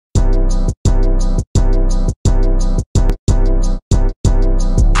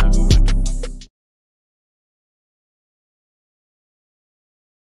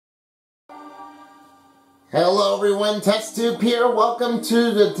Hello everyone, Test Tube here. Welcome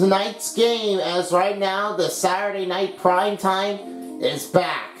to tonight's game, as right now the Saturday night prime time is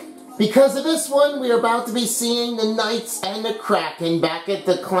back. Because of this one, we are about to be seeing the Knights and the Kraken back at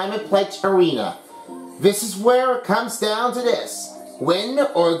the Climate Pledge Arena. This is where it comes down to this: win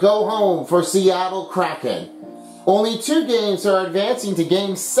or go home for Seattle Kraken. Only 2 games are advancing to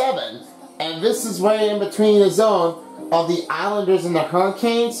Game 7, and this is right in between the zone of the Islanders and the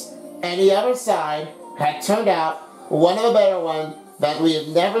Hurricanes, and the other side had turned out one of the better ones that we have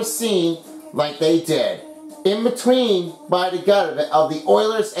never seen like they did. In between, by the gut of the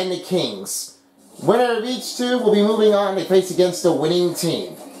Oilers and the Kings. Winner of each 2 will be moving on to face against the winning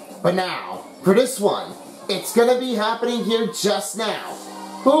team. But now, for this one, it's going to be happening here just now.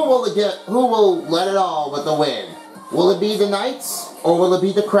 Who will let it all with the win? Will it be the Knights or will it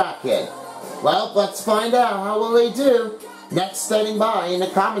be the Kraken? Well, let's find out. How will they do? Next, standing by in the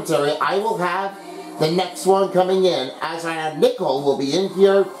commentary, I will have the next one coming in, as right now Nickel will be in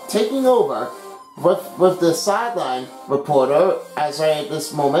here taking over with the sideline reporter, as right at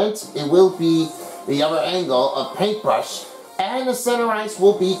this moment it will be the other angle of Paintbrush, and the center ice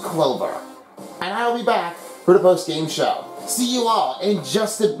will be Clover. And I'll be back for the post-game show. See you all in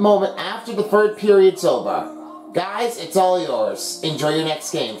just a moment after the third period's over. Guys, it's all yours. Enjoy your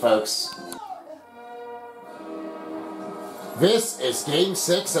next game, folks. This is Game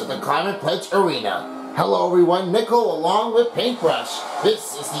 6 at the Climate Pledge Arena. Hello everyone, Nickel along with Paintbrush.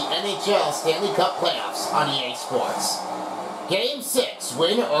 This is the NHL Stanley Cup Playoffs on EA Sports. Game 6,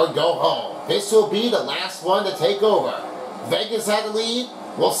 win or go home. This will be the last one to take over. Vegas had the lead.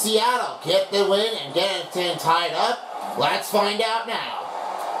 Will Seattle get the win and get it tied up? Let's find out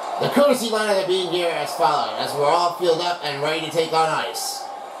now. The courtesy lineup being here as follows, as we're all filled up and ready to take on ice.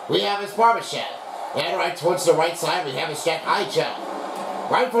 We have his Barbashev. And right towards the right side, we have his Jack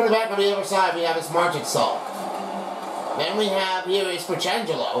Eichel. Right from the back on the other side, we have his Margin Salt. Then we have here is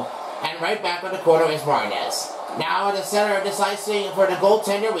Petrangelo. And right back on the corner is Martinez. Now in the center of this ice for the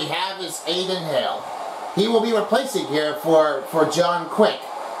goaltender, we have his Aiden Hill. He will be replacing here for John Quick,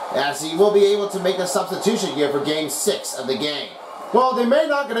 as he will be able to make a substitution here for Game 6 of the game. Well, they may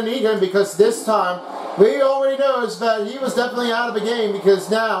not going to need him, because this time, we already know that he was definitely out of the game, because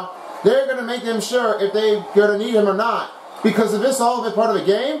now they're going to make them sure if they're going to need him or not. Because if this all of it part of the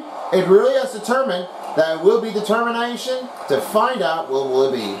game, it really has determined that it will be determination to find out what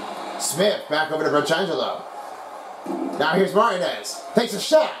will it be. Smith back over to Petrangelo. Now here's Martinez. Takes a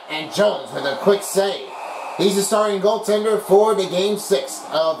shot, and Jones with a quick save. He's the starting goaltender for the Game 6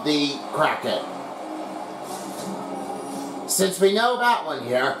 of the Kraken. Since we know that one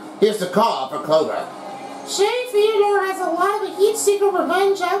here, here's the call for Clover. Shane Theodore has a lot of the heat-seeker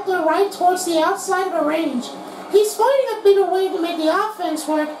revenge out there right towards the outside of the range. He's finding a bigger way to make the offense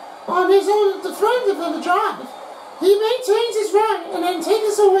work on his own at the front of the drive. He maintains his run and then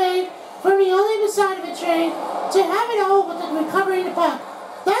takes us away from the other side of the train to have it all with the recovery of the puck.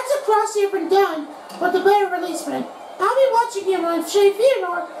 That's a cross here and done, but the better release for it. I'll be watching him on Shane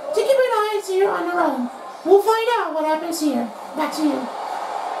Theodore to keep an eye here on the run. We'll find out what happens here. Back to you.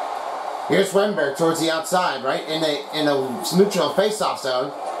 Here's Wimberg towards the outside, right in the neutral face-off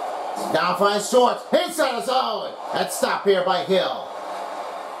zone. Down finds Short, inside the zone. That's stopped here by Hill.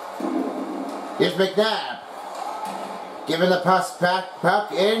 Here's McNabb, giving the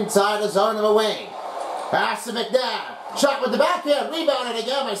puck inside the zone of the wing. Pass to McNabb. Shot with the backhand, rebounded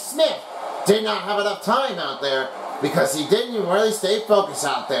again by Smith. Did not have enough time out there because he didn't even really stay focused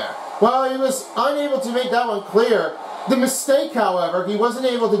out there. Well, he was unable to make that one clear. The mistake, however, he wasn't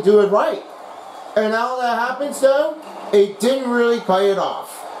able to do it right. And now that happens, though, it didn't really pay it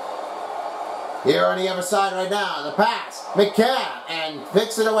off. Here on the other side right now, the pass. McCann, and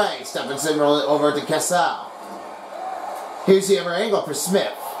picks it away. Stephenson roll it over to Kessel. Here's the other angle for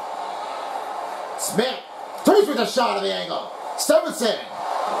Smith. Smith turns with a shot of the angle. Stephenson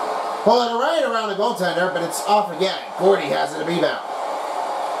pulling it right around the goaltender, but it's off again. Gordy has it a rebound.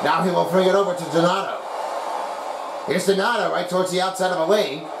 Now he will bring it over to Donato. Here's Donato right towards the outside of a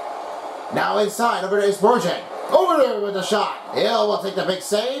wing. Now inside, over to Spurgeon. Over there with the shot. Hill will take the big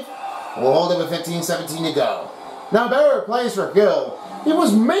save. We'll hold it with 15-17 to go. Now better plays for Hill. He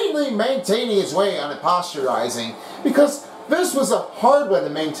was mainly maintaining his way on the posturizing, because this was a hard one to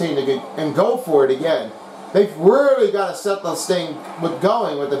maintain and go for it again. They've really got to set this thing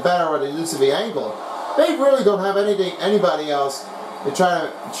going with the better or the use of the angle. They really don't have anybody else to try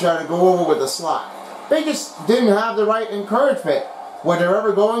to go over with the slot. They just didn't have the right encouragement. What they're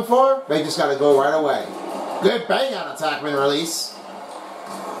ever going for, they just got to go right away. Good bang on attackman release.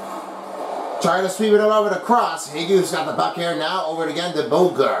 Trying to sweep it over the cross. Higu's got the puck here now. Over it again to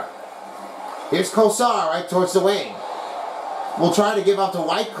Boger. Here's Kosar right towards the wing. We'll try to give up to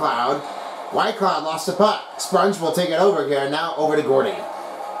White Cloud. White Cloud lost the puck. Sprunge will take it over here. Now over to Gordy.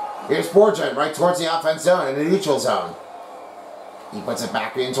 Here's Borgen right towards the offense zone in the neutral zone. He puts it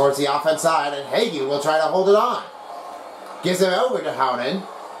back in towards the offense side, and Hagee will try to hold it on. Gives it over to Howden.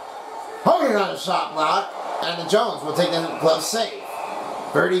 Howden on a shot block, and the Jones will take the glove save.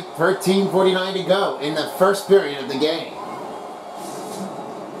 13:49 to go in the first period of the game.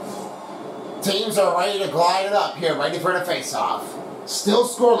 Teams are ready to glide it up here, ready for the face-off. Still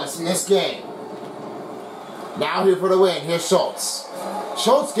scoreless in this game. Now here for the win, here's Schultz.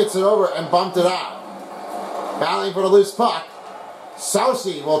 Schultz gets it over and bumped it out. Battling for the loose puck.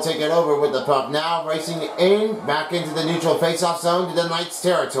 Saucy will take it over with the puck. Now racing in, back into the neutral face-off zone to the Knights'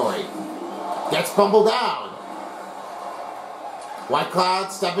 territory. Gets bumbled down. White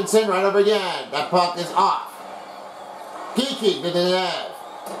Cloud, Stephenson right over again. That puck is off. Geeky to the net.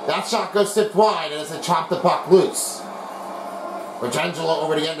 That shot goes tipped wide and it's a chop the puck loose. Regangelo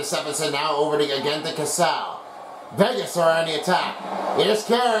over again to Stephenson, now over again to Cassell. Vegas are on the attack. Here's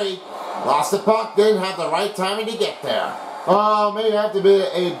Carey. Lost the puck, didn't have the right timing to get there. Oh, may have to be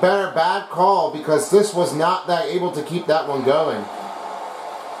a bad call because this was not that able to keep that one going.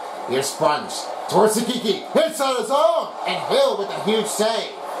 Here's Sponge. Towards the Kiki. Hits on his own. And Hill with a huge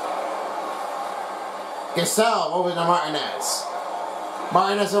save. Cassell over to Martinez.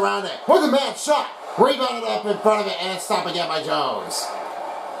 Martinez around it. With a mad shot. Rebounded up in front of it and it's stopped again by Jones.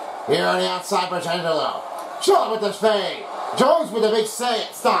 Here on the outside, Bertangelo. Shot with the fade. Jones with a big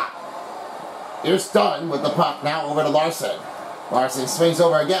save. Stop. Here's Dunn with the puck. Now over to Larson. Larson swings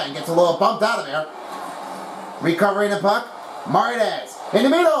over again. Gets a little bumped out of there. Recovering the puck. Martinez in the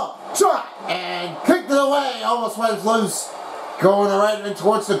middle. Shot. And kicked it away. Almost went loose. Going right in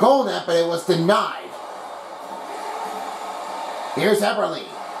towards the goal net, but it was denied. Here's Eberle.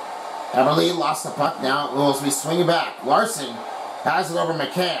 Eberle lost the puck. Now will be swinging back. Larson has it over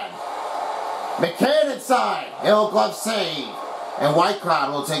McCann. McCann inside. Hill glove save. And White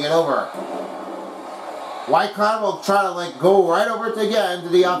Cloud will take it over. White Cloud will try to go right over it again to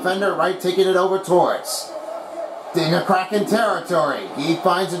the offender, right taking it over towards in the Kraken territory. He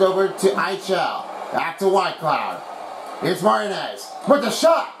finds it over to Eichel. Back to White Cloud. Here's Martinez with the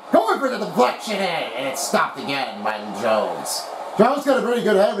shot. Going for the deflection in. And it's stopped again by Jones. Jones got a pretty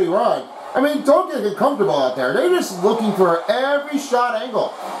good heavy run. I mean, don't get comfortable out there. They're just looking for every shot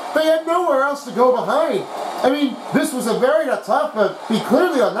angle. They had nowhere else to go behind. I mean, this was a very tough, but be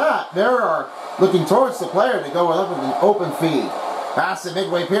clearly on that. They are looking towards the player to go up with an open feed. Past the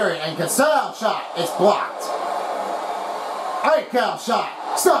midway period, and Cassell shot. It's blocked. Eichel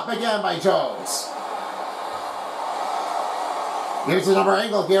shot. Stop again by Jones. Here's another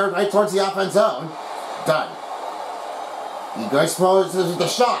angle here, right towards the offense zone. Done. He goes forward to the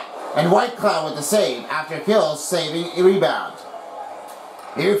shot. And White Cloud with the save after Kills saving a rebound.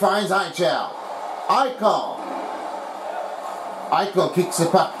 Here finds Eichel. Eichel kicks the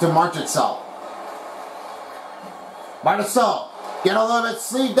puck to Marchessault. Marchessault get a little bit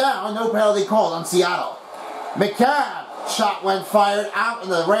sleeved down. No penalty called on Seattle. McCann shot went fired out in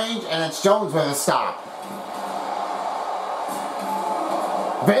the range and it's Jones with a stop.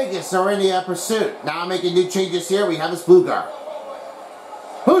 Vegas are in the pursuit. Now making new changes here. We have this Bluger.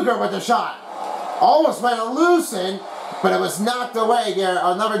 Bluger with the shot. Almost went loose in, but it was knocked away here.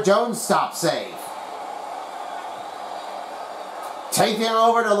 Another Jones stop save. Taking it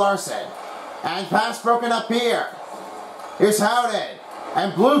over to Larson. And pass broken up here. Here's Howden.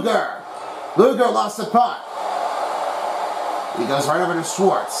 And Bluger. Bluger lost the puck. He goes right over to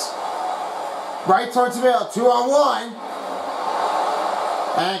Schwartz. Right towards the middle. 2-on-1.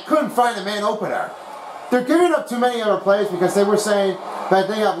 And couldn't find a man opener. They're giving up too many other plays because they were saying that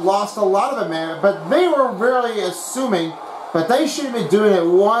they have lost a lot of the man, but they were really assuming that they should have been doing it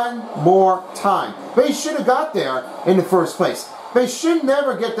one more time. They should have got there in the first place. They should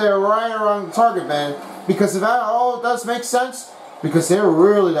never get there right around the target man because if that all does make sense, because they're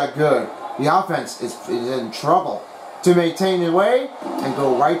really that good. The offense is in trouble to maintain the way and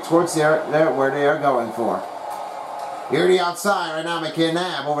go right towards where they are going for. Here to the outside right now,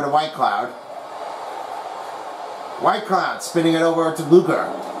 McKinnon over to White Cloud. White Cloud spinning it over to Bluger.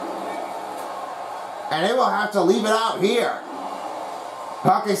 And they will have to leave it out here.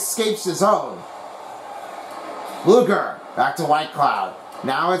 Puck escapes the zone. Bluger back to White Cloud.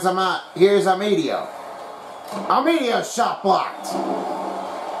 Now it's here's Amadio. Amadio's shot blocked.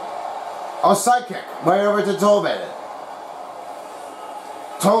 Oh, side kick right over to Tobin.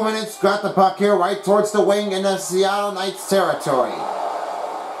 Tobin has got the puck here right towards the wing in the Seattle Knights territory.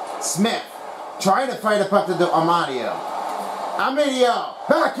 Smith trying to fight a puck to Amadio. Amadio,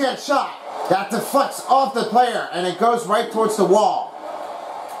 backhand shot. That deflects off the player, and it goes right towards the wall.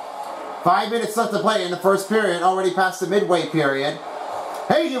 5 minutes left to play in the first period, already past the midway period.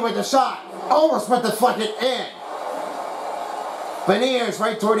 Hagen with the shot, almost went deflected in. Beniers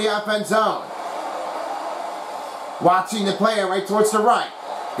right toward the offense zone. Watching the player right towards the right.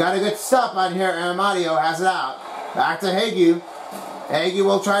 Got a good stop on here, and Amadio has it out. Back to Hague. Hague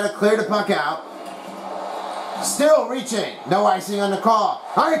will try to clear the puck out. Still reaching. No icing on the call.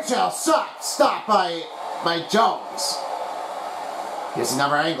 Archel shot. Stopped by Jones. Here's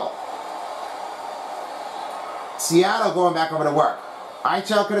another angle. Seattle going back over to work.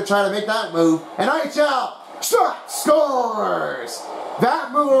 Eichel could have tried to make that move. And Eichel shot scores.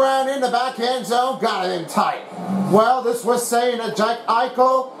 That move around in the backhand zone got him tight. Well, this was saying that Jack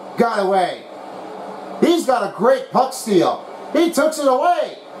Eichel got away. He's got a great puck steal. He took it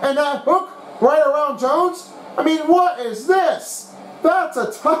away. And that hook right around Jones. I mean, what is this? That's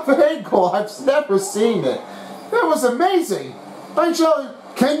a tough angle. I've never seen it. That was amazing. Eichel,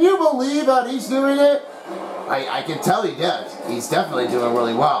 can you believe that he's doing it? I can tell he does. He's definitely doing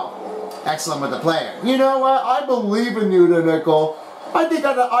really well. Excellent with the player. You know what? I believe in you, the Nickel. I think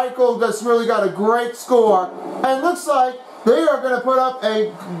that Eichel just really got a great score. And looks like they are going to put up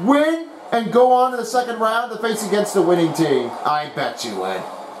a win and go on to the second round to face against the winning team. I bet you would.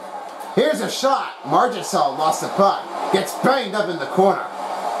 Here's a shot. Marchessault lost the puck. Gets banged up in the corner.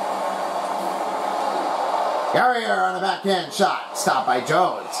 Carrier on a backhand shot. Stopped by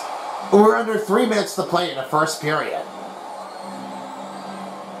Jones. We're under 3 minutes to play in the first period.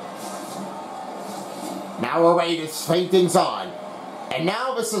 Now we're ready to fade things on. And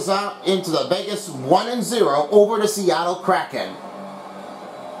now this is out into the Vegas 1-0 over the Seattle Kraken.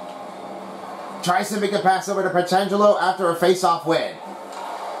 Tries to make a pass over to Pietrangelo after a face-off win.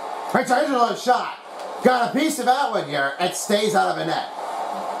 Pietrangelo's shot. Got a piece of that one here. It stays out of the net.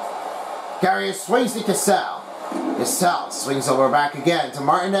 Carrier swings to Cassell. Cassell swings over back again to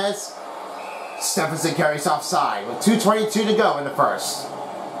Martinez. Stephenson carries offside with 2:22 to go in the first.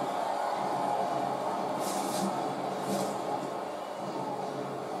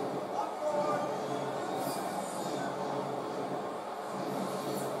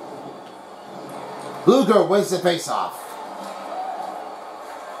 Luger wins the faceoff.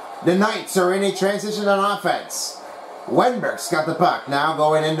 The Knights are in a transition on offense. Wenberg's got the puck, now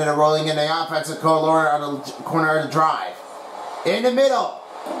going into the rolling in the offensive corner on the corner of the drive. In the middle,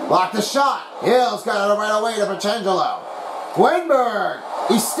 blocked the shot. Hill's got it right away to Pietrangelo. Wenberg,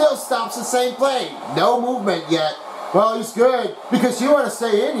 he still stops the same play. No movement yet. Well, he's good because you want to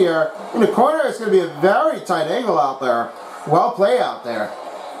stay in here. In the corner, it's going to be a very tight angle out there. Well played out there.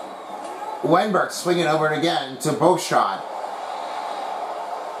 Wenberg swinging over it again to Beauchamp.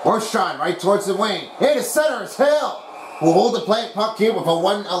 Beauchamp right towards the wing. In the center is Hill. Will hold the play puck here with a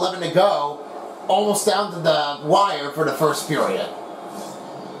 1:11 to go. Almost down to the wire for the first period.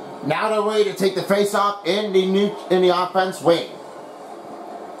 Now they're ready to take the face-off in the offense wing.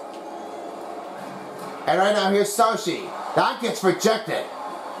 And right now here's Sochi. That gets rejected.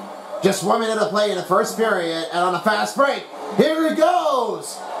 Just 1 minute to play in the first period, and on a fast break, here he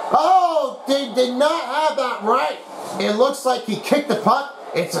goes! Oh, they did not have that right. It looks like he kicked the puck.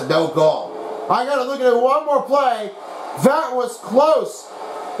 It's a no goal. I gotta look at it one more play. That was close.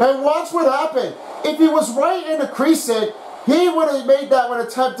 And watch what happened. If he was right in the crease, he would have made that one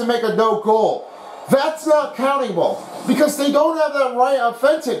attempt to make a no goal. That's not countable because they don't have that right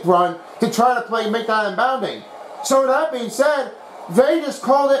offensive run to try to make that inbounding. So that being said, they just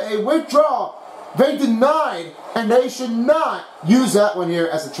called it a withdrawal. They denied, and they should not use that one here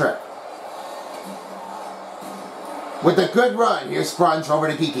as a trick. With a good run, here's Sprunge over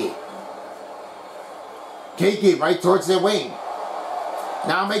to Kiki. Kiki right towards the wing.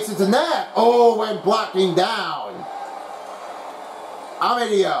 Now makes it to net. Oh, and blocking down.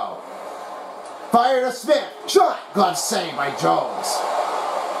 Amadio. Fire to Smith. Shot. Glove saved by Jones.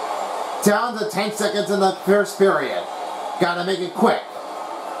 Down to 10 seconds in the first period. Gotta make it quick.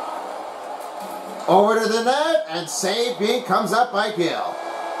 Over to the net, and save being comes up by Gill.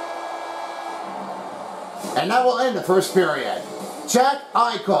 And that will end the first period. Jack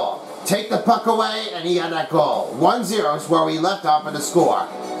Eichel take the puck away, and he got that goal. 1-0 is where we left off in the score.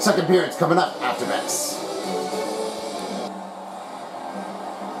 Second period's coming up after this.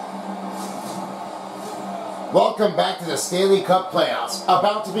 Welcome back to the Stanley Cup playoffs.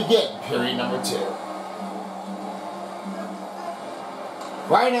 About to begin period number 2.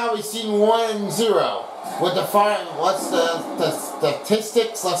 Right now we've seen 1-0. With the what's the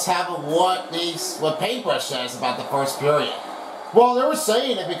statistics? Let's have what Paintbrush says about the first period. Well, they were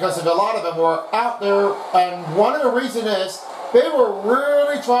saying it because of a lot of them were out there, and one of the reasons is They were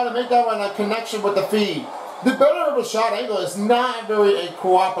really trying to make that one a connection with the feed. The better of a shot angle is not very a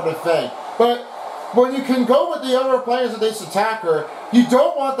cooperative thing. But when you can go with the other players against attacker, you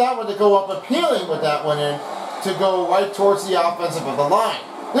don't want that one to go up appealing with that one in to go right towards the offensive of the line.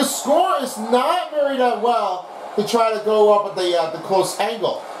 The score is not very that well to try to go up at the close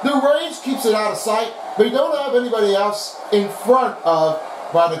angle. The range keeps it out of sight, but you don't have anybody else in front of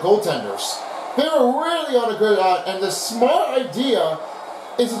by the goaltenders. They were really on a good and the smart idea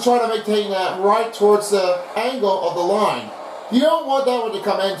is to try to maintain that right towards the angle of the line. You don't want that one to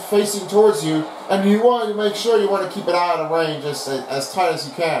come in facing towards you, and you want to make sure you want to keep it out of range as tight as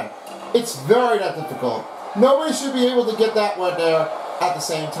you can. It's very that difficult. Nobody should be able to get that one there at the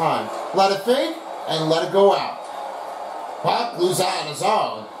same time. Let it think and let it go out. Puck loses out on his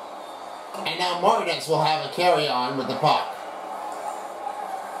own, and now Martinez will have a carry on with the puck.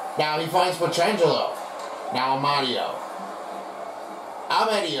 Now he finds Petrangelo. Now Amadio.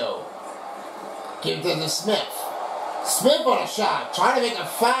 Give it to Smith. Smith on a shot, trying to make a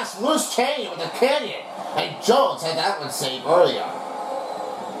fast, loose change with a canyon. And Jones had that one saved earlier.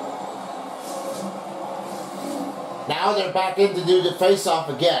 Now they're back in to do the face-off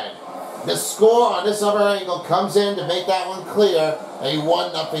again. The score on this other angle comes in to make that one clear, a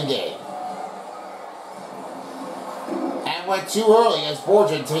 1-0 game. And went too early as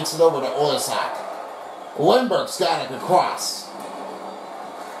Borgen takes it over to Olasak. Lindbergh's got it across.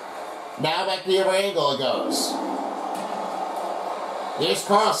 Now back to the other angle it goes. Here's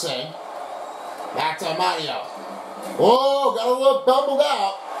Carlson. Back to Amadio. Oh, got a little bumbled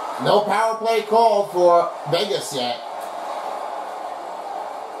out. No power play called for Vegas yet.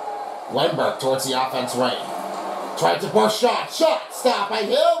 Lindbergh towards the offense lane. Tried to push shot. Stop by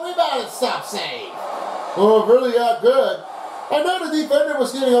Hill. Rebound and stop save. Oh, really got good. I know the defender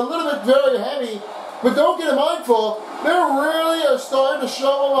was getting a little bit very heavy, but don't get mindful. They really are starting to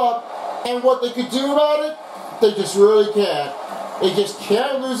show them up, and what they could do about it, they just really can't. They just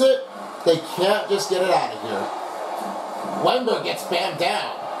can't lose it. They can't just get it out of here. Lindbergh gets bammed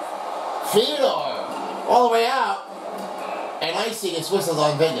down. Theodore all the way out, and icing is whistled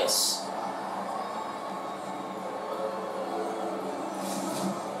on Vegas.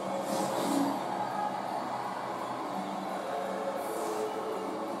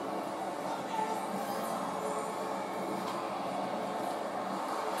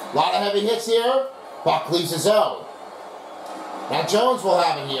 A lot of heavy hits here. Puck leaves his own. Now Jones will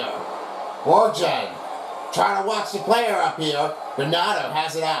have it here. Borgen trying to watch the player up here. Bernardo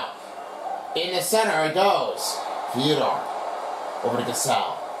has it out. In the center it goes. Theodore over to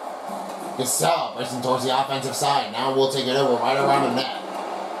Gasol. Gasol racing towards the offensive side. Now we'll take it over right around the net.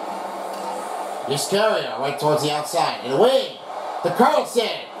 Here's Carrier right towards the outside. In the wing. To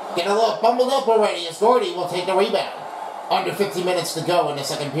Carlson. Getting a little bumbled up already as Gordy will take the rebound. Under 50 minutes to go in the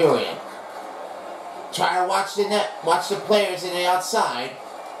second period. Try to watch the net, watch the players in the outside.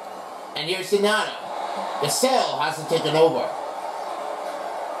 And here's Donato. Gasol has to take it over.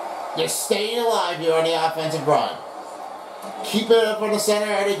 They're staying alive here on the offensive run. Keep it up on the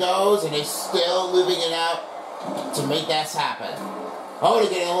center, and it goes, and they're still moving it out to make that happen. Oh, they're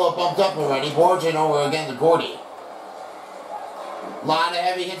getting a little bumped up already. Borgen over again to Gordy. A lot of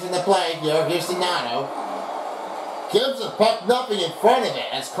heavy hits in the play here. Here's Donato. Gives the puck nothing in front of it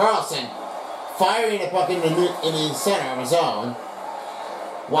as Carlson firing the puck in the center of his own.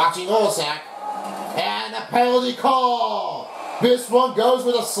 Watching Olsak. And a penalty call. This one goes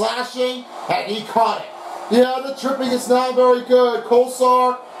with a slashing, and he caught it. Yeah, the tripping is not very good.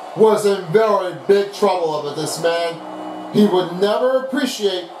 Kolsar was in very big trouble with this man. He would never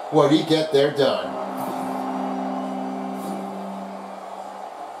appreciate what he get there done.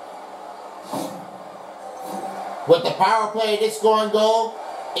 With the power play this scoring goal,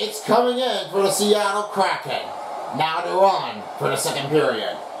 it's coming in for the Seattle Kraken. Now they're on for the second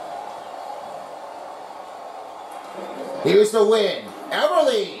period. Here's the win.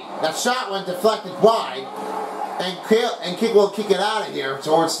 Everly. That shot went deflected wide, and Kick will kick it out of here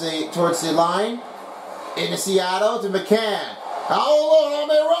towards the line. Into Seattle to McCann. All alone on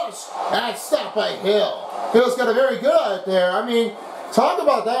their rush. And stopped by Hill. Hill's got a very good out there. I mean, talk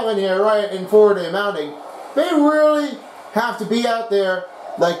about that one here, right in forward and mounting. They really have to be out there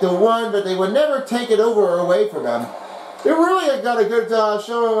like the one, but they would never take it over or away from them. They really have got a good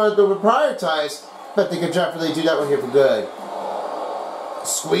showing what they would prioritize, but they could definitely do that one here for good.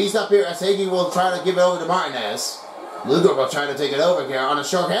 Squeezed up here as Hagee will try to give it over to Martinez. Luger will try to take it over here on a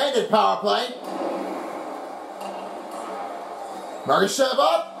short-handed power play. Margashev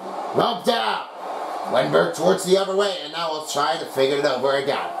up, bumped out. Wenberg towards the other way, and now we'll try to figure it over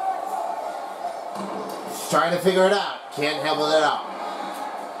again. Trying to figure it out. Can't handle it out.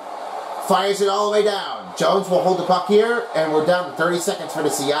 Fires it all the way down. Jones will hold the puck here, and we're down to 30 seconds for the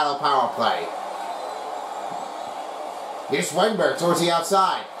Seattle power play. Here's Wenberg towards the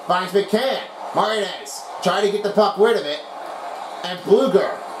outside. Finds McCann. Martinez trying to get the puck rid of it. And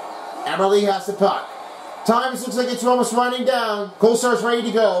Bluger. Emmerly has the puck. Time looks like it's almost running down. Kolsar's ready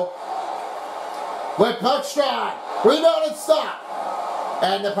to go. With puck stride. Rebound and stop.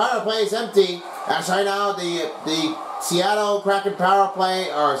 And the power play is empty. As right now, the Seattle Kraken power play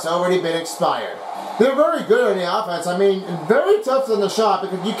has already been expired. They're very good on the offense. I mean, very tough on the shot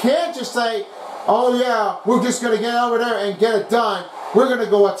because you can't just say, oh yeah, we're just going to get over there and get it done. We're going to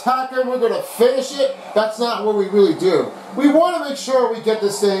go attack them. We're going to finish it. That's not what we really do. We want to make sure we get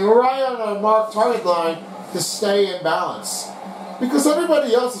this thing right on our marked target line to stay in balance. Because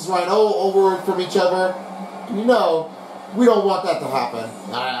everybody else is right over from each other. You know, we don't want that to happen.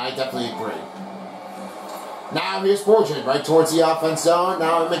 I definitely agree. Now here's Fortune right towards the offense zone.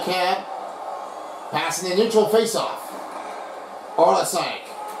 Now in McCann. Passing the neutral faceoff. Orlasek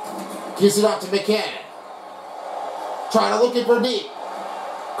gives it out to McCann. Trying to look it for deep.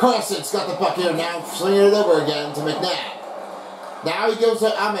 Carlson's got the puck here now, slinging it over again to McNabb. Now he goes to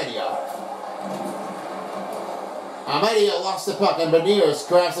Amedio. Amedio lost the puck and Beniers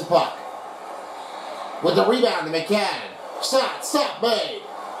grabs the puck. With the rebound to McCann. Stop, made.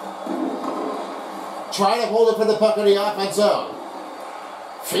 Trying to hold it for the puck in the offense zone.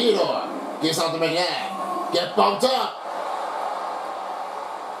 Fedor gives out to McNabb. Get bumped up.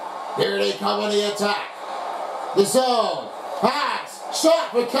 Here they come on the attack. The zone. Pass.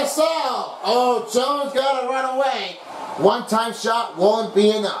 Shot for Cassell. Oh, Jones got to run away. One-time shot won't be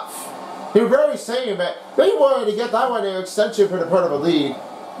enough. They're very saying that they wanted to get that one an extension for the part of a lead.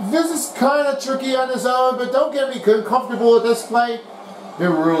 This is kind of tricky on the zone, but don't get me comfortable with this play. They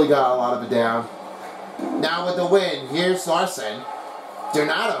really got a lot of it down. Now with the win, here's Larson.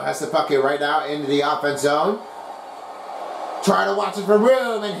 Donato has the puck here right now into the offense zone. Try to watch it for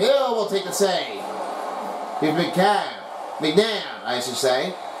room, and Hill will take the save. Here's McNabb, I should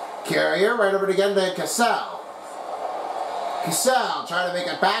say. Carrier right over again to Cassell. Cassell trying to make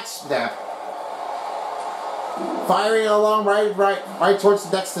a back step. Firing along right towards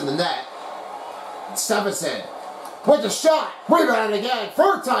the next to the net. Stephenson with the shot. Rebound again.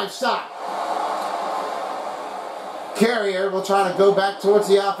 Third time shot. Carrier will try to go back towards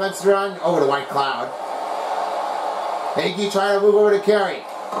the offense run over to White Cloud. Hagee trying to move over to Carey.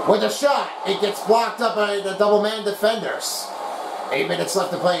 With a shot, it gets blocked up by the double-man defenders. 8 minutes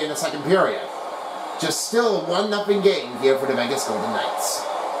left to play in the second period. Just still a 1-0 game here for the Vegas Golden Knights.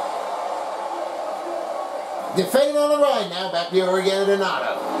 Defending on the run now, back here again to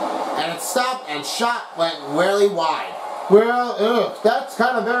Donato. And it stopped and shot went really wide. Well, that's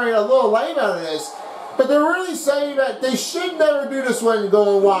kind of a little lame out of this. But they're really saying that they should never do this one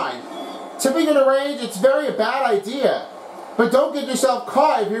going wide. Tipping in the range, it's a bad idea. But don't get yourself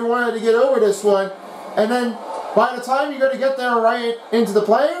caught if you wanted to get over this one. And then by the time you're going to get there right into the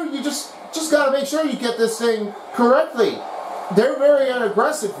player, you just got to make sure you get this thing correctly. They're very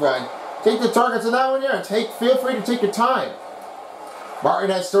aggressive run. Take the targets on that one here and feel free to take your time.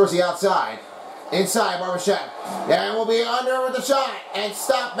 Martinez towards the outside. Inside, Barbashev. And we'll be under with the shot. And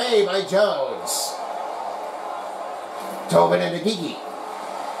stop made by Jones. Tobin and Nagigi.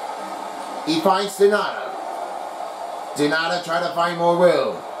 He finds Donato. Donato trying to find more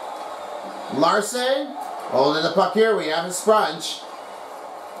room. Larson holding the puck here. We have a Sprunch.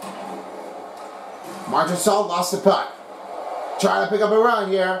 Marchessault lost the puck. Trying to pick up a run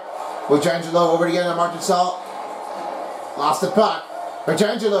here. Pietrangelo over again to Marchessault. Lost the puck.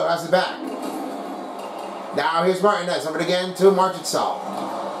 Pietrangelo has the back. Now here's Martinez over again to Marchessault.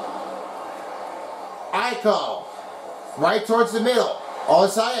 Eichel right towards the middle.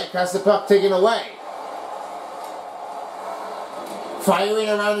 Olasayak has the puck taken away. Firing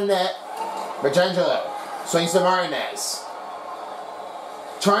around the net. Pietrangelo swings to Martinez.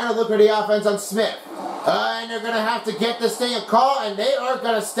 Trying to look for the offense on Smith. And they're going to have to get this thing a call, and they are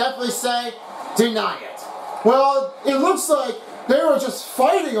going to definitely say, deny it. Well, it looks like they were just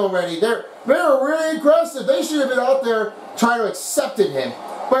fighting already. They were really aggressive. They should have been out there trying to accept him.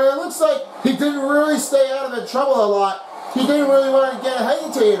 But it looks like he didn't really stay out of trouble a lot. He didn't really want to get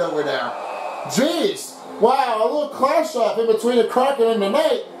hesitated over there. Jeez. Wow, a little clash off in between the Kraken and the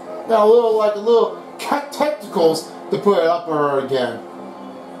Knight. Now a little technicals to put it up or again.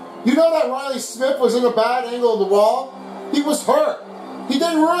 You know that Riley Smith was in a bad angle of the wall? He was hurt. He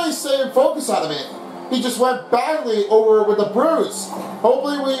didn't really stay in focus out of it. He just went badly over with a bruise.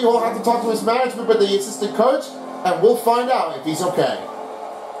 Hopefully we will have to talk to his management with the assistant coach, and we'll find out if he's okay.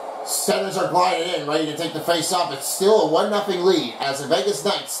 Centers are gliding in, ready to take the face off. It's still a 1-0 lead as the Vegas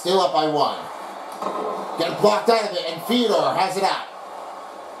Knights still up by 1. Get blocked out of it, and Theodore has it out.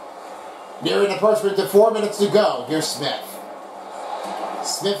 Nearing the approachment to 4 minutes to go. Here's Smith.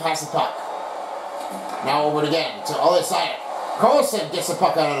 Smith has the puck. Now over it again to Olisaic. Carlson gets the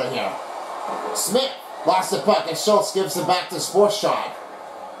puck out of here. Smith lost the puck, and Schultz gives it back to Sportshot.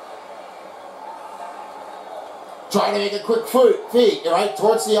 Trying to make a quick feet right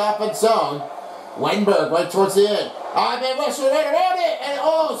towards the offense zone. Wenberg right towards the end. I've been rushing right around it, and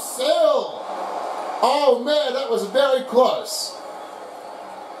still. Oh man, that was very close.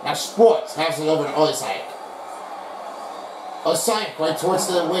 Now Sports has it over to Olisaic. Olisaic right towards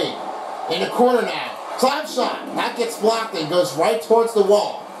the wing. In the corner now. Slap shot. That gets blocked and goes right towards the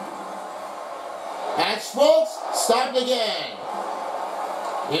wall. And Schultz stopped again.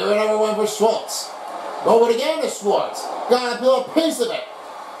 Here another one for Schultz. Over again to Schwartz. Got to build a piece of it.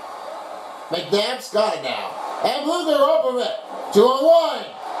 McNabb's got it now. And Luger over it. 2-on-1.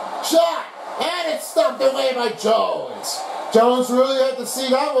 Shot. And it's stopped away by Jones. Jones really had to see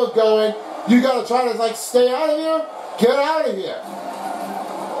that one going. You got to try to stay out of here. Get out of here.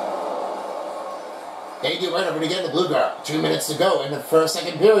 They do right over it again to Bluegar. 2 minutes to go in the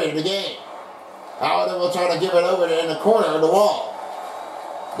second period of the game. Howden will try to give it over in the corner of the wall.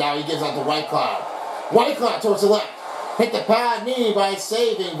 Now he gives out to White Cloud. White Cloud towards the left. Hit the pad knee by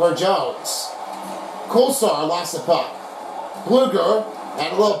saving for Jones. Kolsar lost the puck. Bluger,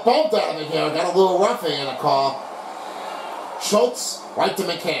 and a little bumped out of it here. Got a little roughing in the call. Schultz, right to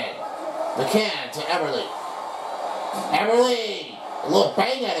McCann. McCann to Everly. Everly, a little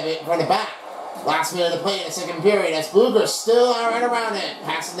bang out of it from the back. Last minute of play in the second period as Bluger still right around it.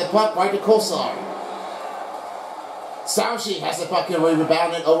 Passing the puck right to Kolsar. Saushi has the puck and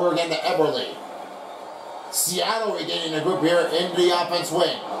rebounded over again to Everly. Seattle regaining the group here into the offense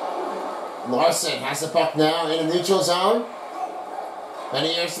wing. Larson has the puck now in the neutral zone. And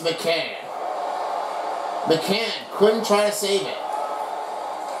here's to McCann. McCann couldn't try to save it.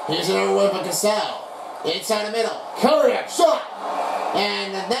 Here's another one for Cassell. Inside the middle. Courier, shot!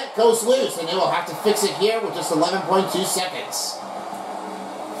 And the net goes loose, and they will have to fix it here with just 11.2 seconds.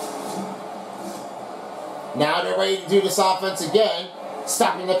 Now they're ready to do this offense again,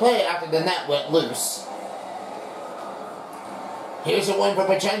 stopping the play after the net went loose. Here's a one for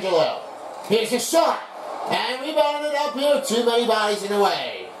Petrangelo. Here's a shot. And rebounded up here. Too many bodies in the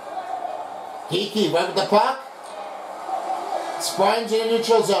way. Hickey right with the puck. Sponge in the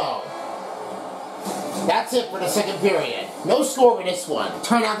neutral zone. That's it for the second period. No score in this one.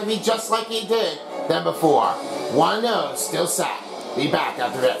 Turned out to be just like he did than before. 1-0, still set. Be back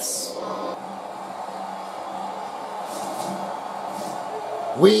after this.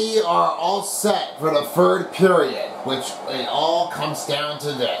 We are all set for the third period, which it all comes down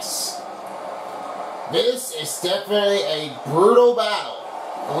to this. This is definitely a brutal battle.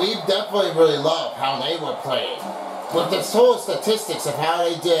 We definitely really love how they were playing. With the total statistics of how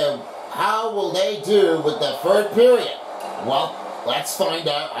they did, how will they do with the third period? Well, let's find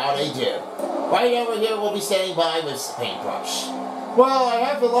out how they do. Right over here, we'll be standing by with the paintbrush. Well, I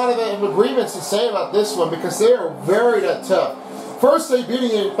have a lot of agreements to say about this one because they are very tough. First they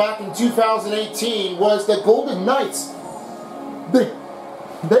beating it back in 2018 was the Golden Knights.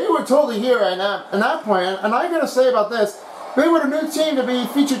 They were totally here in that plan, and I'm going to say about this, they were the new team to be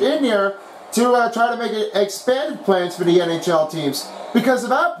featured in here to try to make expanded plans for the NHL teams. Because at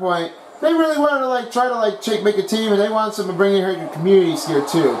that point, they really wanted to try to make a team, and they wanted some to bring in here to communities here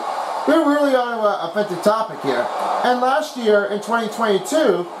too. They're really on an offensive topic here. And last year, in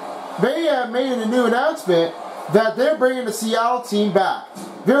 2022, they made a new announcement that they're bringing the Seattle team back.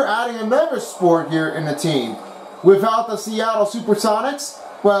 They're adding another sport here in the team. Without the Seattle Supersonics,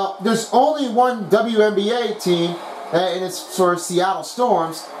 well, there's only one WNBA team, and it's for Seattle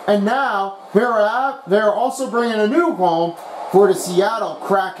Storms. And now they're also bringing a new home for the Seattle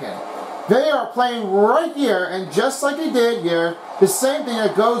Kraken. They are playing right here, and just like they did here, the same thing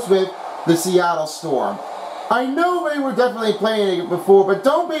that goes with the Seattle Storm. I know they were definitely playing it before, but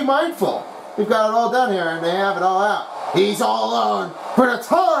don't be mindful. They've got it all done here, and they have it all out. He's all alone for the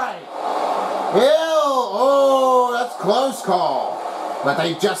tie! Oh, that's close call. But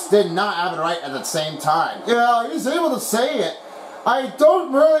they just did not have it right at the same time. Yeah, he's able to say it. I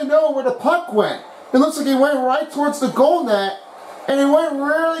don't really know where the puck went. It looks like he went right towards the goal net, and he went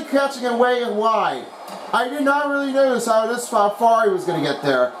really catching it way wide. I did not really notice how far he was going to get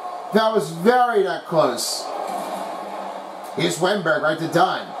there. That was very close. Here's Wenberg right to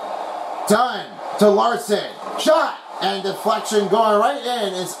Dunn. Dunn to Larson. Shot! And deflection going right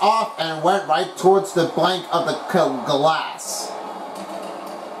in is off and went right towards the blank of the glass.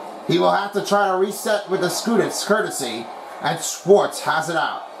 He will have to try to reset with the Scudet's courtesy, and Schwartz has it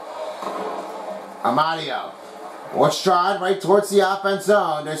out. Amadio. Or Strahd right towards the offense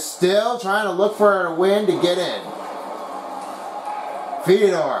zone. They're still trying to look for a win to get in.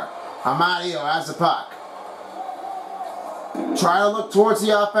 Theodore. Amadio has the puck. Try to look towards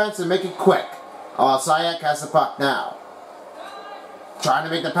the offense and make it quick. Oh, Sayek has the puck now. Trying to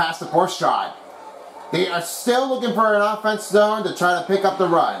make the pass to Strahd. They are still looking for an offense zone to try to pick up the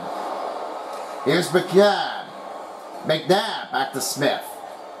run. Here's McNabb. McNabb back to Smith.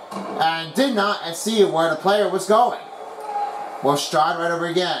 And did not see where the player was going. Well, Strahd right over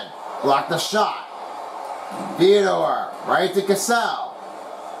again. Blocked the shot. Theodore right to Cassell.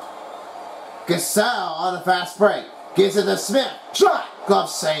 Cassell on the fast break. Gives it to Smith. Shot! Glove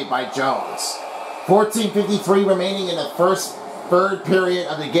saved by Jones. 14:53 remaining in the third period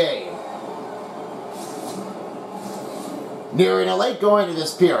of the game. Nearing a late going to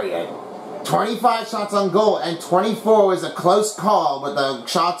this period. 25 shots on goal, and 24 was a close call with the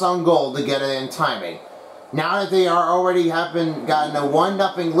shots on goal to get it in timing. Now that they are already gotten a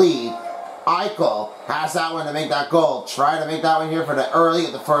 1-0 lead, Eichel has that one to make that goal. Try to make that one here for the early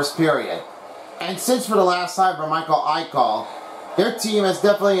of the first period. And since for the last time for Michael Eichel, their team has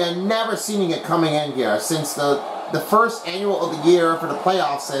definitely never seen it coming in here since the first annual of the year for the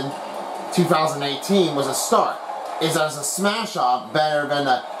playoffs in 2018 was a start. Is as a smash-off better than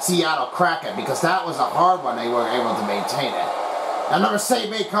the Seattle Kraken, because that was a hard one. They were able to maintain it. Another save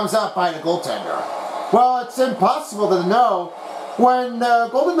made comes out by the goaltender. Well, it's impossible to know. When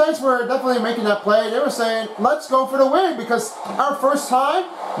Golden Knights were definitely making that play, they were saying, let's go for the win, because our first time,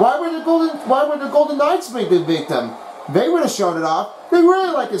 why would the Golden Knights make the victim? They would have showed it off. They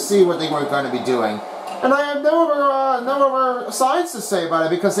really like to see what they were going to be doing. And I have no other signs to say about it,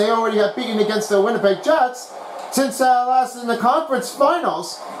 because they already have beaten against the Winnipeg Jets. Since last in the conference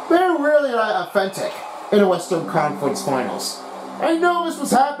finals, they're really authentic in the Western Conference Finals. I know this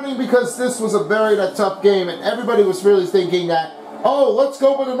was happening because this was a very tough game, and everybody was really thinking that, oh, let's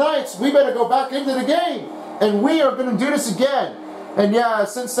go with the Knights. We better go back into the game, and we are going to do this again. And yeah,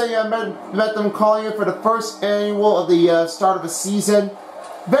 since they met them calling it for the first annual of the start of the season,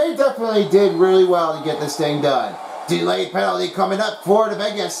 they definitely did really well to get this thing done. Delayed penalty coming up for the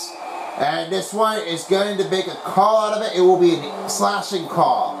Vegas. And this one is going to make a call out of it. It will be a slashing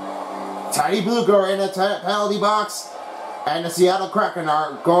call. Tiny Bluger in the penalty box. And the Seattle Kraken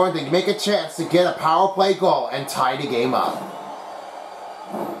are going to make a chance to get a power play goal and tie the game up.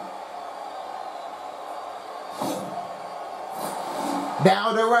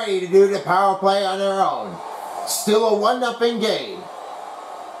 Now they're ready to do the power play on their own. Still a 1-0 game.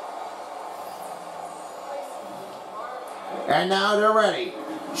 And now they're ready.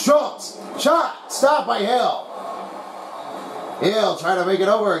 Schultz, shot, stopped by Hill. Hill trying to make it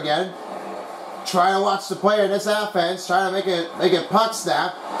over again. Trying to watch the player in this offense, trying to make it puck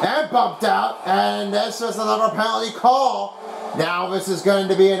snap, and bumped out, and that's just another penalty call. Now this is going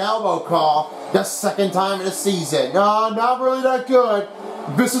to be an elbow call, the second time in the season. No, not really that good.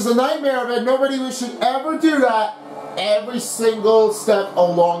 This is a nightmare of it. Nobody should ever do that every single step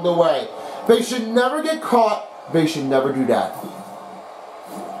along the way. They should never get caught. They should never do that.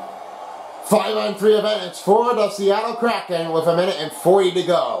 5-on-3 advantage for the Seattle Kraken with 1:40 to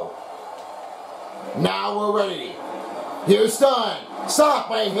go. Now we're ready. Houston, stopped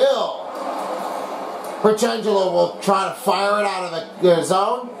by Hill. Petrangelo will try to fire it out of the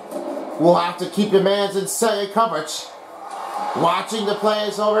zone. We'll have to keep the man's in second coverage. Watching the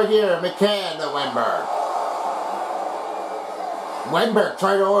plays over here, McCann to Wenberg. Wenberg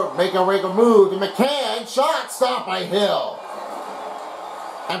trying to make a move to McCann. Shot stopped by Hill.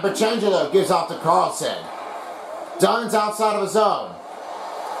 And Petrangelo gives off to Carlson. Dunn's outside of a zone.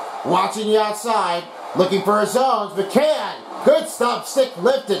 Watching the outside, looking for his zones. McCann, good stop, stick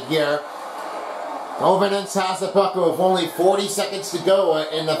lifted here. Kovenants has the puck with only 40 seconds to go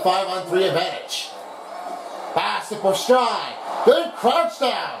in the 5-on-3 advantage. Pass to Strahd. Good crouch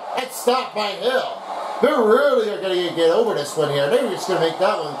down. And stopped by Hill. They really are going to get over this one here. They're just going to make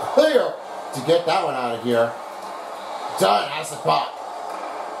that one clear to get that one out of here. Dunn has the puck.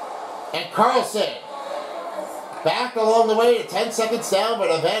 And Carlson back along the way to 10 seconds down with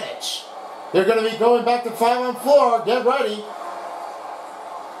advantage. They're going to be going back to 5-on-4. Get ready.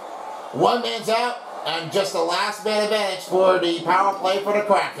 One man's out, and just the last man advantage for the power play for the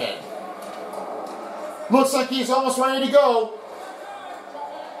Kraken. Looks like he's almost ready to go.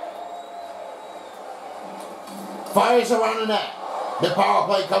 Fires around the net. The power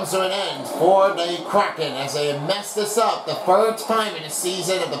play comes to an end for the Kraken as they mess this up the third time in the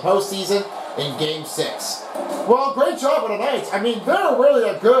season of the postseason in Game 6. Well, great job with the Knights. I mean, they're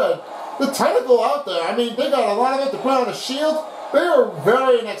really good. The tentacle out there, I mean, they got a lot of it to put on a shield. They are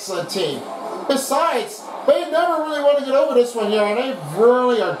very an excellent team. Besides, they never really want to get over this one here, and they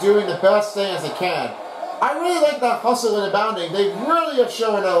really are doing the best thing as they can. I really like that hustle and the bounding. They really have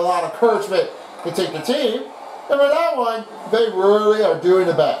shown a lot of encouragement to take the team. And with that one, they really are doing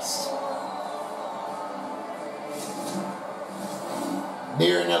the best.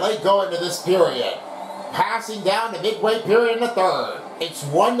 Nearing the late going to this period. Passing down the midway period in the third. It's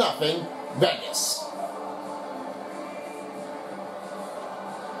 1-0 Vegas.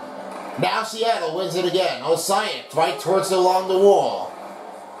 Now Seattle wins it again. Osaic right towards along the wall.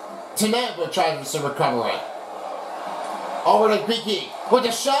 Teneva tries to recover it. Over to Beaky with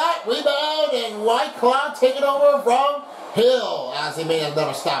a shot, rebound, and White Cloud taking over from Hill as he made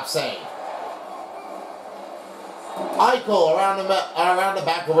another stop save. Eichel around the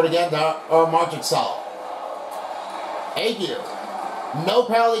back over again to Marchixall. Ague. No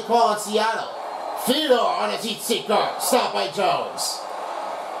penalty call on Seattle. Fedor on his heat seeker. Stopped by Jones.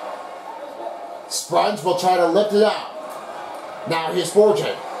 Sprunge will try to lift it out. Now here's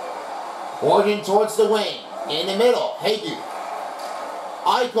Fortune. Fortune towards the wing. In the middle. Hague.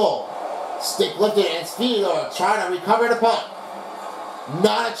 Eichel. Stick lifted and Fedor trying to recover the puck.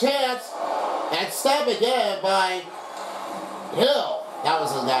 Not a chance. And stopped again by Hill. That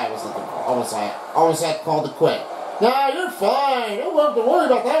was the guy I was looking for. Almost had called it quit. Nah, you're fine. Don't have to worry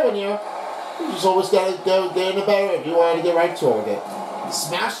about that one here. You just always got to go get in the better if you want to get right to it with it.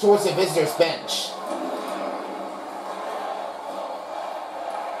 Smash towards the visitor's bench.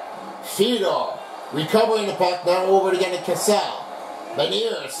 Fedor recovering the puck. Now over again to Cassell.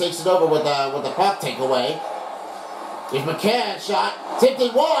 Beniers takes it over with the puck takeaway. Here's McCann shot. Tipped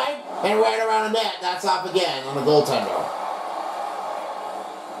it wide. And right around the net. That's off again on the goaltender.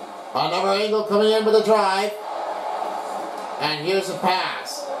 Another angle coming in with a drive. And here's a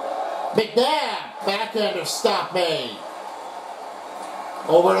pass. McNabb. Backhander stop made.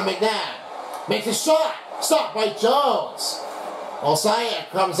 Over to McNabb. Makes a shot. Stopped by Jones.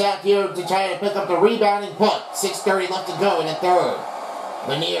 Osaic comes out here to try to pick up the rebounding puck. 6:30 left to go in the third.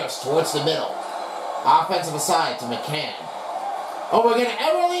 Beniers towards the middle. Offensive aside to McCann. Over again to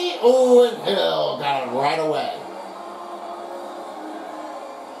Everly. Oh, and Hill got it right away.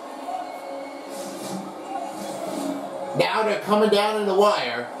 Now they're coming down in the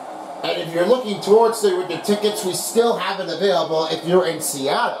wire. And if you're looking towards there with the tickets we still have it available, if you're in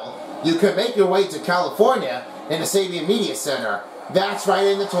Seattle, you can make your way to California in the Sabian Media Center. That's right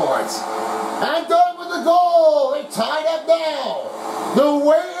in the towards. And done with the goal. They tied up now. The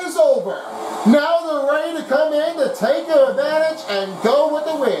wait is over. Now they're ready to come in to take advantage and go with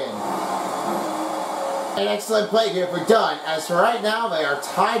the win. An excellent play here for Dunn, as for right now they are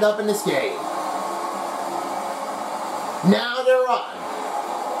tied up in this game. Now they're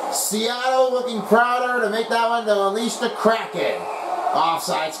on. Seattle looking prouder to make that one to unleash the Kraken.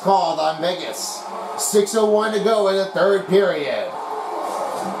 Offside's called on Vegas. 6:01 to go in the third period.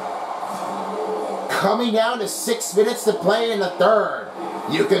 Coming down to 6 minutes to play in the third.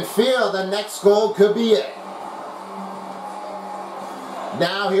 You can feel the next goal could be it.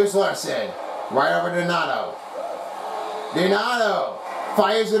 Now here's Larson. Right over to Donato. Donato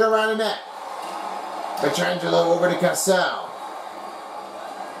fires it around the net. Petrangelo over to Cassell.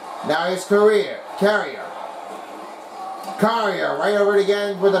 Now here's Carrier. Carrier right over it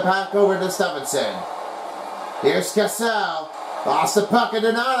again with the pack over to Stevenson. Here's Cassell. Lost the puck and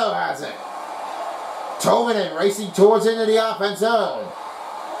Donato has it. Tovinen racing towards into the offense zone.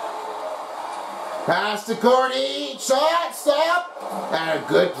 Pass to Cordy. Shot. Stop. And a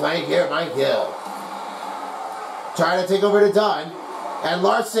good play here by Hill. Trying to take over to Dunn. And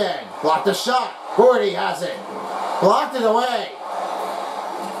Larson. Blocked the shot. Cordy has it. Blocked it away.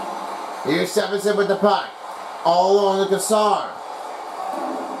 Here's Stevenson with the puck. All along the Gassar.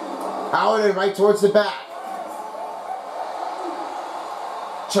 Howard right towards the back.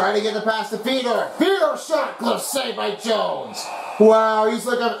 Trying to get the pass to Fedor. Fedor shot. Glove saved by Jones. Wow, he's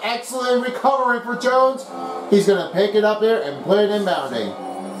like an excellent recovery for Jones. He's going to pick it up here and put it in bounding.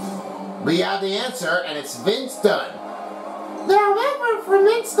 We have the answer, and it's Vince Dunn. Now, remember, for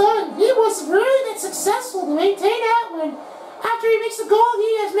Vince Dunn, he was really successful to maintain that win. After he makes the goal,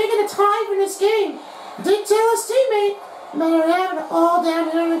 he is making a tie for this game. Did tell his teammate, but they're having it all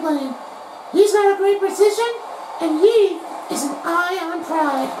down here in the lane. He's got a great position, and he is an eye on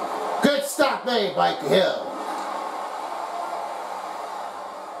pride. Good stop made by Hill.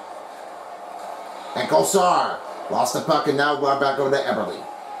 And Kosar lost the puck and now brought back over to Eberle.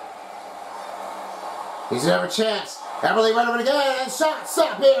 He's gonna have a chance. Eberle right over again and shot.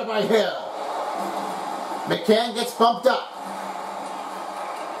 Stop here by Hill. McCann gets bumped up.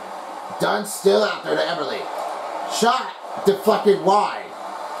 Dunn still out there to Everly. Shot deflected wide.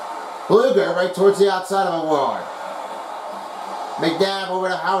 Bluger right towards the outside of the ward. McNabb over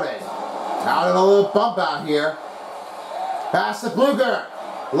to Howden. Howden a little bump out here. Pass to Bluger.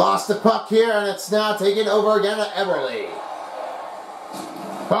 Lost the puck here, and it's now taken over again to Everly.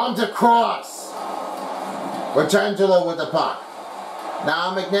 Bumped across. Retangelo with the puck.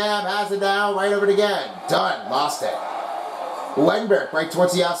 Now McNabb has it down, right over it again. Dunn lost it. Wenberg right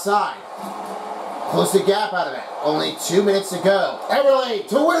towards the outside. Close the gap out of it. Only 2 minutes to go. Everly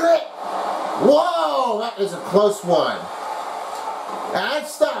to win it. Whoa, that is a close one. And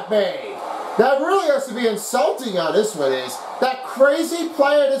stop me. That really has to be insulting on this one is that crazy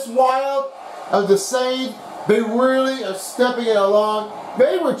play of this Wild of the save. They really are stepping it along.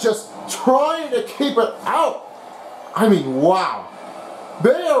 They were just trying to keep it out. I mean, wow.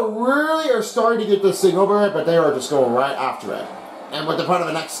 They are starting to get this thing over it, but they are just going right after it. And with the part of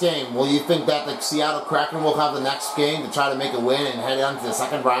the next game, will you think that the Seattle Kraken will have the next game to try to make a win and head on to the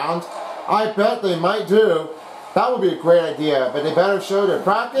second round? I bet they might do. That would be a great idea, but they better show their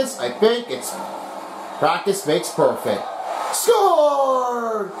practice. I think it's practice makes perfect.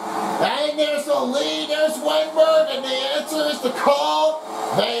 Score! And there's the lead, there's Wenberg, and the answer is the call.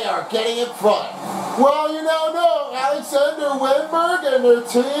 They are getting in front. Well, you now know, Alexander Wenberg and their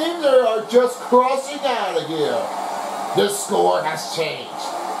team, they are just crossing out of here. The score has changed.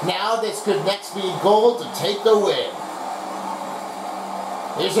 Now this could next be goal to take the win.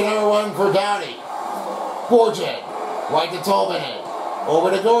 Here's another one for Downey. Borgen, right to Tolvanen,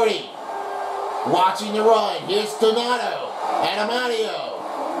 over to Gordy. Watching the run, here's Donato. Adamanio.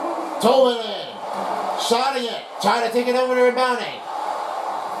 Tolvanen. Shotting it. Trying to take it over to rebounding.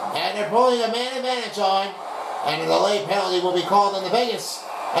 And they're pulling a man advantage on. And a delay penalty will be called in the Vegas.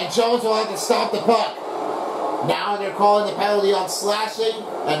 And Jones will have to stop the puck. Now they're calling the penalty on slashing.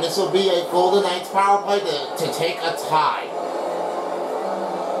 And this will be a Golden Knights power play to take a tie.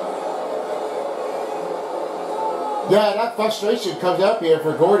 Yeah, that frustration comes up here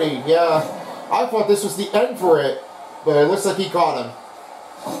for Gordy. Yeah, I thought this was the end for it. But it looks like he caught him.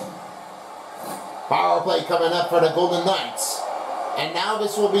 Power play coming up for the Golden Knights. And now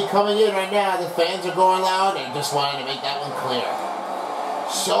this will be coming in right now. The fans are going loud and just wanting to make that one clear.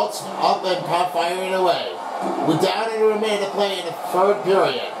 Schultz up and firing away. We're down in a minute to play in the third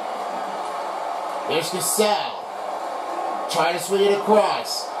period. There's Cassell. Trying to swing it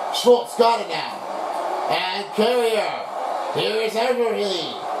across. Schultz got it now. And Carrier. Here is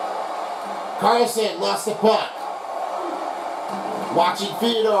Everly. Carlson lost the puck. Watching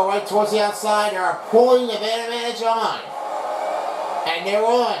Theodore right towards the outside. They are pulling the man advantage on. And they're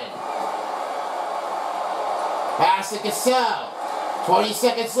on. Pass to Cassell. 20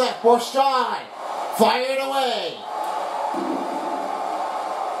 seconds left. Borstrand. Fired away.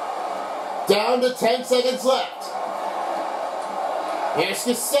 Down to 10 seconds left. Here's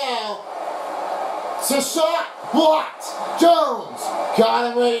Cassell. It's a shot. Blocked. Jones.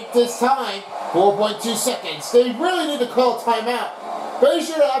 Got him right this time. 4.2 seconds. They really need to call timeout. They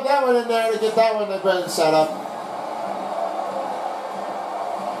should have that one in there to get that one set up.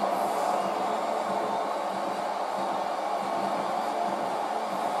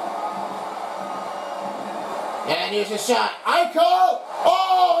 And here's a shot. I call.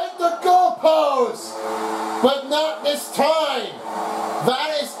 Oh, hit the goalpost. But not this time.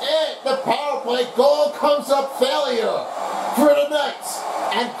 That is it. The power play goal comes up failure for the Knights.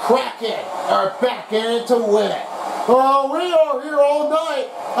 And Kraken are back in it to win it. Oh, we are here all night.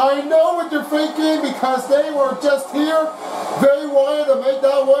 I know what you're thinking because they were just here. They wanted to make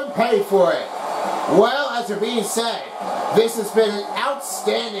that one pay for it. Well, as you're being said, this has been an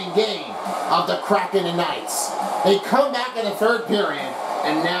outstanding game of the Kraken and Knights. They come back in the third period,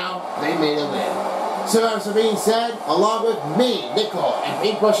 and now they made a win. So as you're being said, along with me, Nickel, and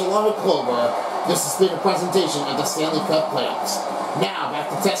Paintbrush along with Clover, this has been a presentation of the Stanley Cup playoffs. Now, back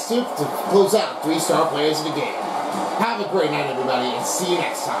to Test Tube to close out 3-star players of the game. Have a great night, everybody, and see you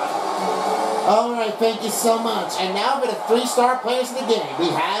next time. Alright, thank you so much. And now for the 3-star players of the game, we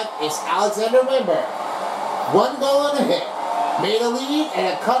have is Alexander Wenberg. 1 goal and a hit. Made a lead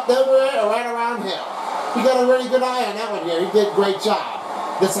and a cut over it right around Hill. He got a really good eye on that one here. He did a great job.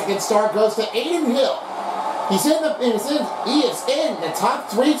 The second star goes to Aiden Hill. He is in the top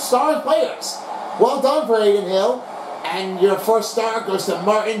 3-star players. Well done for Aiden Hill. And your first star goes to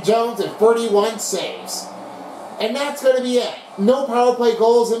Martin Jones at 31 saves. And that's going to be it. No power play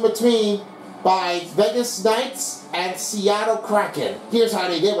goals in between by Vegas Knights and Seattle Kraken. Here's how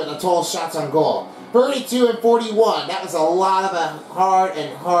they did with the total shots on goal. 32 and 41. That was a lot of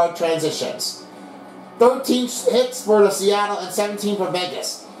hard transitions. 13 hits for the Seattle and 17 for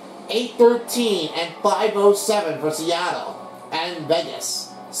Vegas. 813 and 507 for Seattle and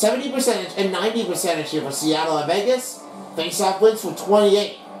Vegas. 70% and 90% here for Seattle and Vegas. Face-off wins for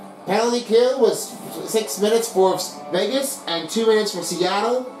 28. Penalty kill was 6 minutes for Vegas and 2 minutes for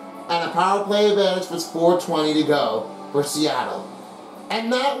Seattle. And a power play advantage was 4:20 to go for Seattle.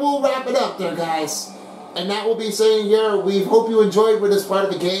 And that will wrap it up there, guys. And that will be saying here, we hope you enjoyed with this part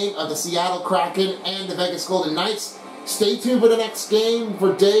of the game of the Seattle Kraken and the Vegas Golden Knights. Stay tuned for the next game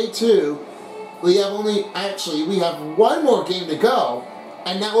for day 2. We have one more game to go.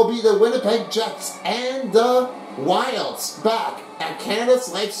 And that will be the Winnipeg Jets and the Wilds back at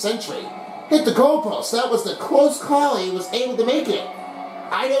Canada's Life Century. Hit the goalpost. That was the close call. He was able to make it.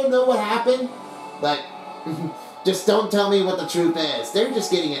 I don't know what happened, but just don't tell me what the truth is. They're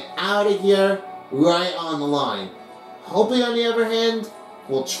just getting it out of here right on the line. Hopefully, on the other hand,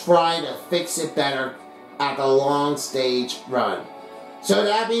 we'll try to fix it better at the long stage run. So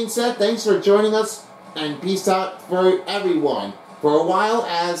that being said, thanks for joining us, and peace out for everyone for a while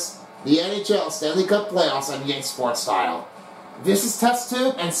as the NHL Stanley Cup playoffs on EA Sports Style. This is Test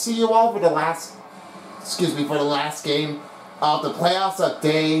Tube, and see you all for the last game of the playoffs of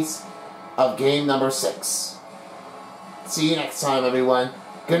days of game number 6. See you next time, everyone.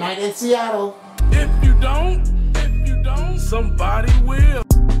 Good night in Seattle. If you don't, somebody will.